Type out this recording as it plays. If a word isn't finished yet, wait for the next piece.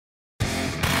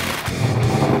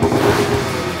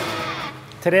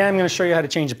Today I'm going to show you how to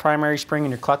change the primary spring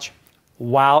in your clutch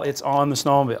while it's on the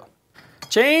snowmobile.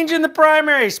 Changing the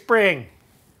primary spring.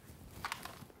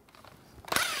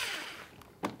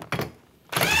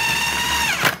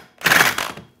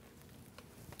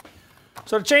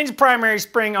 So to change the primary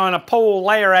spring on a pole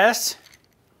layer S,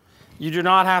 you do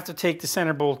not have to take the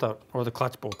center bolt out, or the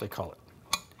clutch bolt they call it.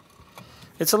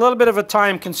 It's a little bit of a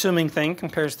time-consuming thing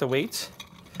compared to the weights.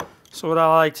 So what I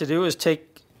like to do is take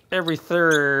every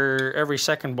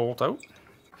second bolt out.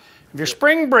 If your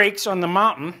spring breaks on the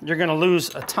mountain, you're going to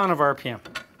lose a ton of RPM.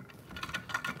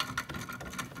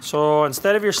 So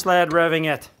instead of your sled revving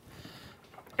at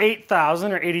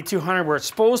 8,000 or 8,200 where it's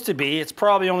supposed to be, it's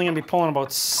probably only going to be pulling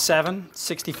about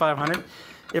 6,500.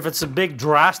 If it's a big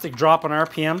drastic drop in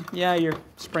RPM, yeah, your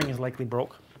spring is likely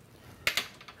broke.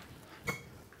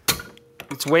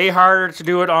 It's way harder to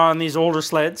do it on these older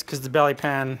sleds because the belly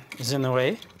pan is in the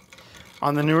way.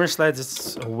 On the newer sleds,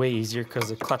 it's way easier because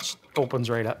the clutch opens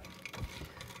right up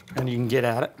and you can get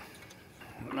at it.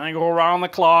 And I go around the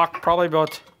clock probably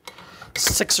about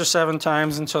 6 or 7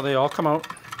 times until they all come out.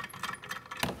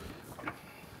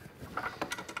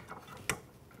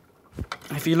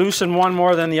 If you loosen one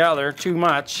more than the other too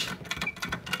much,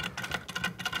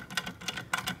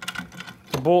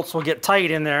 the bolts will get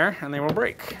tight in there and they will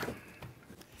break.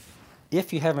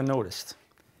 If you haven't noticed,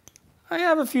 I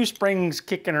have a few springs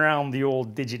kicking around the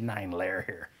old Digit 9 layer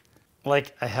here.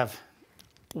 Like, I have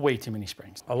way too many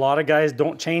springs. A lot of guys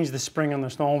don't change the spring on their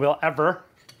snowmobile ever.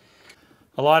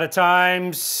 A lot of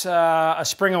times a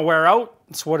spring will wear out.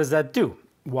 So what does that do?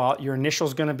 Well, your initial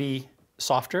is going to be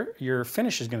softer, your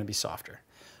finish is going to be softer.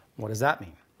 What does that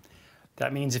mean?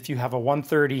 That means if you have a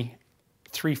 130,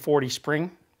 340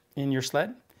 spring in your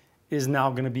sled, it is now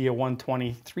going to be a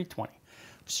 120, 320.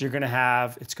 So you're going to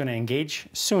have, it's going to engage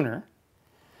sooner,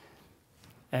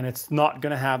 and it's not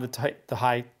going to have the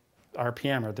high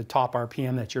RPM or the top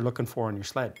RPM that you're looking for in your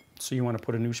sled. So you want to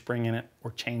put a new spring in it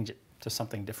or change it to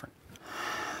something different.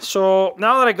 So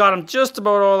now that I got them just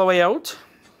about all the way out,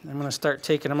 I'm going to start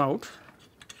taking them out.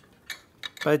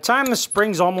 By the time the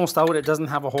spring's almost out, it doesn't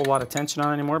have a whole lot of tension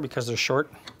on anymore because they're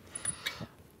short.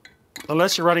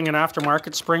 Unless you're running an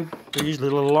aftermarket spring, they're usually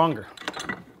a little longer.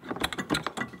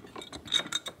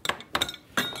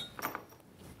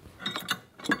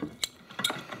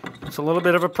 It's a little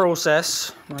bit of a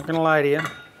process, I'm not going to lie to you.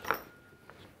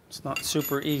 It's not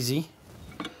super easy,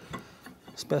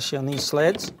 especially on these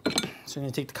sleds. So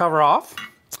you take the cover off.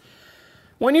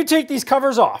 When you take these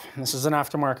covers off, this is an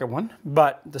aftermarket one,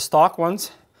 but the stock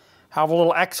ones have a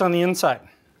little X on the inside.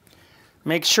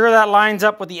 Make sure that lines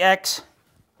up with the X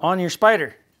on your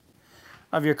spider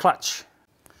of your clutch.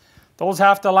 Those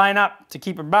have to line up to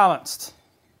keep it balanced.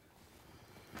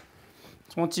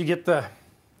 So once you get the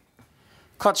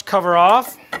clutch cover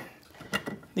off,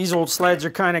 these old sleds are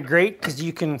kind of great because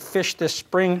you can fish this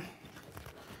spring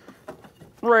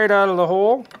right out of the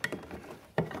hole.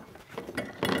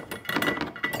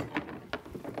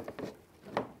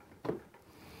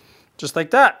 Just like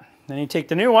that. Then you take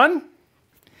the new one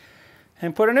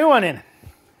and put a new one in.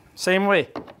 Same way.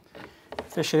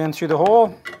 Fish it in through the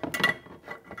hole.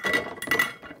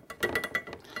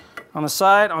 On the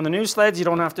side, on the new sleds, you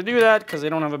don't have to do that because they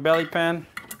don't have a belly pan.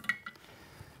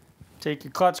 Take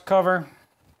your clutch cover,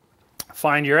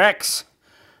 find your X.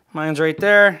 Mine's right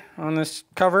there on this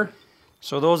cover.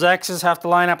 So those X's have to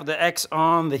line up with the X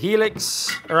on the helix,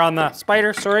 or on the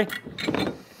spider, sorry.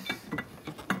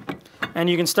 And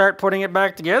you can start putting it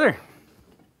back together.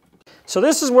 So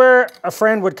this is where a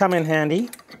friend would come in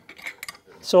handy.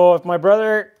 So if my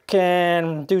brother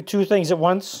can do 2 things at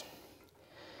once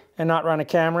and not run a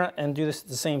camera and do this at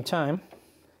the same time.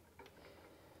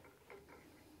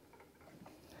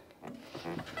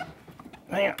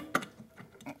 Hang on.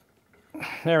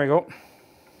 There we go.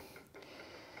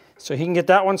 So he can get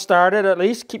that one started at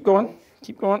least. Keep going.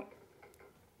 Keep going.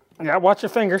 Yeah, watch your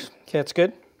fingers. Okay, that's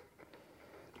good.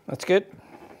 That's good.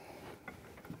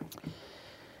 I'm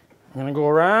going to go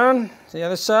around to the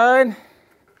other side.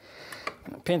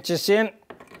 Pinch this in.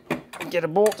 Get a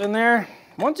bolt in there.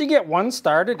 Once you get one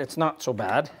started, it's not so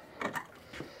bad.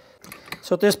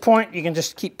 So at this point, you can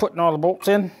just keep putting all the bolts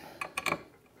in.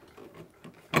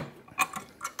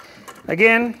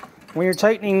 Again, when you're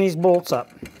tightening these bolts up,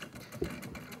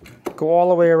 go all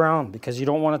the way around because you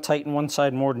don't want to tighten one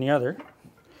side more than the other.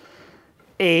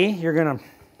 A, you're going to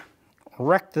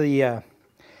wreck the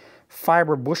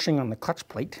fiber bushing on the clutch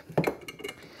plate.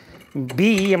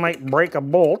 B, you might break a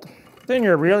bolt. Then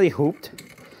you're really hooped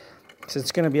because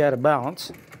it's going to be out of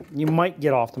balance. You might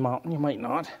get off the mountain, you might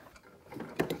not.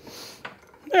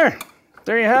 There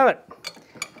you have it.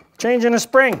 Changing a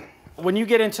spring. when you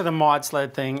get into the mod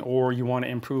sled thing, or you want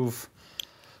to improve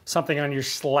something on your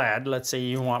sled, let's say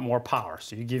you want more power,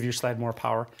 so you give your sled more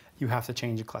power, you have to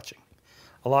change the clutching.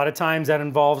 A lot of times that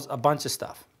involves a bunch of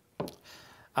stuff.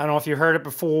 I don't know if you heard it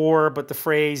before, but the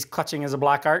phrase clutching is a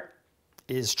black art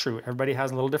is true. Everybody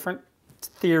has a little different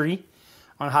theory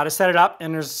on how to set it up,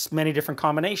 and there's many different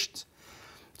combinations.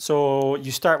 So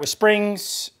you start with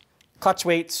springs, clutch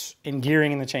weights, and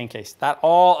gearing in the chain case. That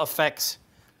all affects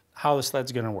how the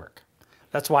sled's gonna work.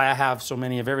 That's why I have so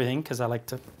many of everything, because I like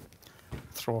to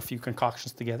throw a few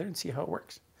concoctions together and see how it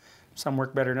works. Some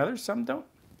work better than others, some don't.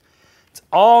 It's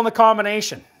all in the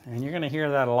combination, and you're gonna hear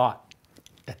that a lot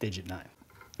at Digit 9.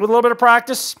 With a little bit of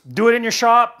practice, do it in your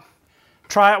shop,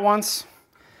 try it once.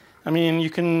 I mean, you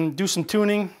can do some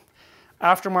tuning.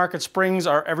 Aftermarket springs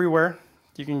are everywhere.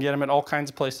 You can get them at all kinds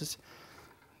of places.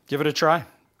 Give it a try.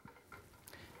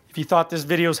 If you thought this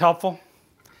video was helpful,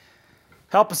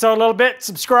 help us out a little bit,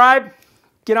 subscribe.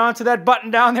 Get onto that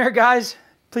button down there, guys.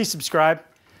 Please subscribe,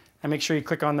 and make sure you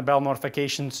click on the bell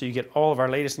notification so you get all of our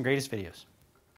latest and greatest videos.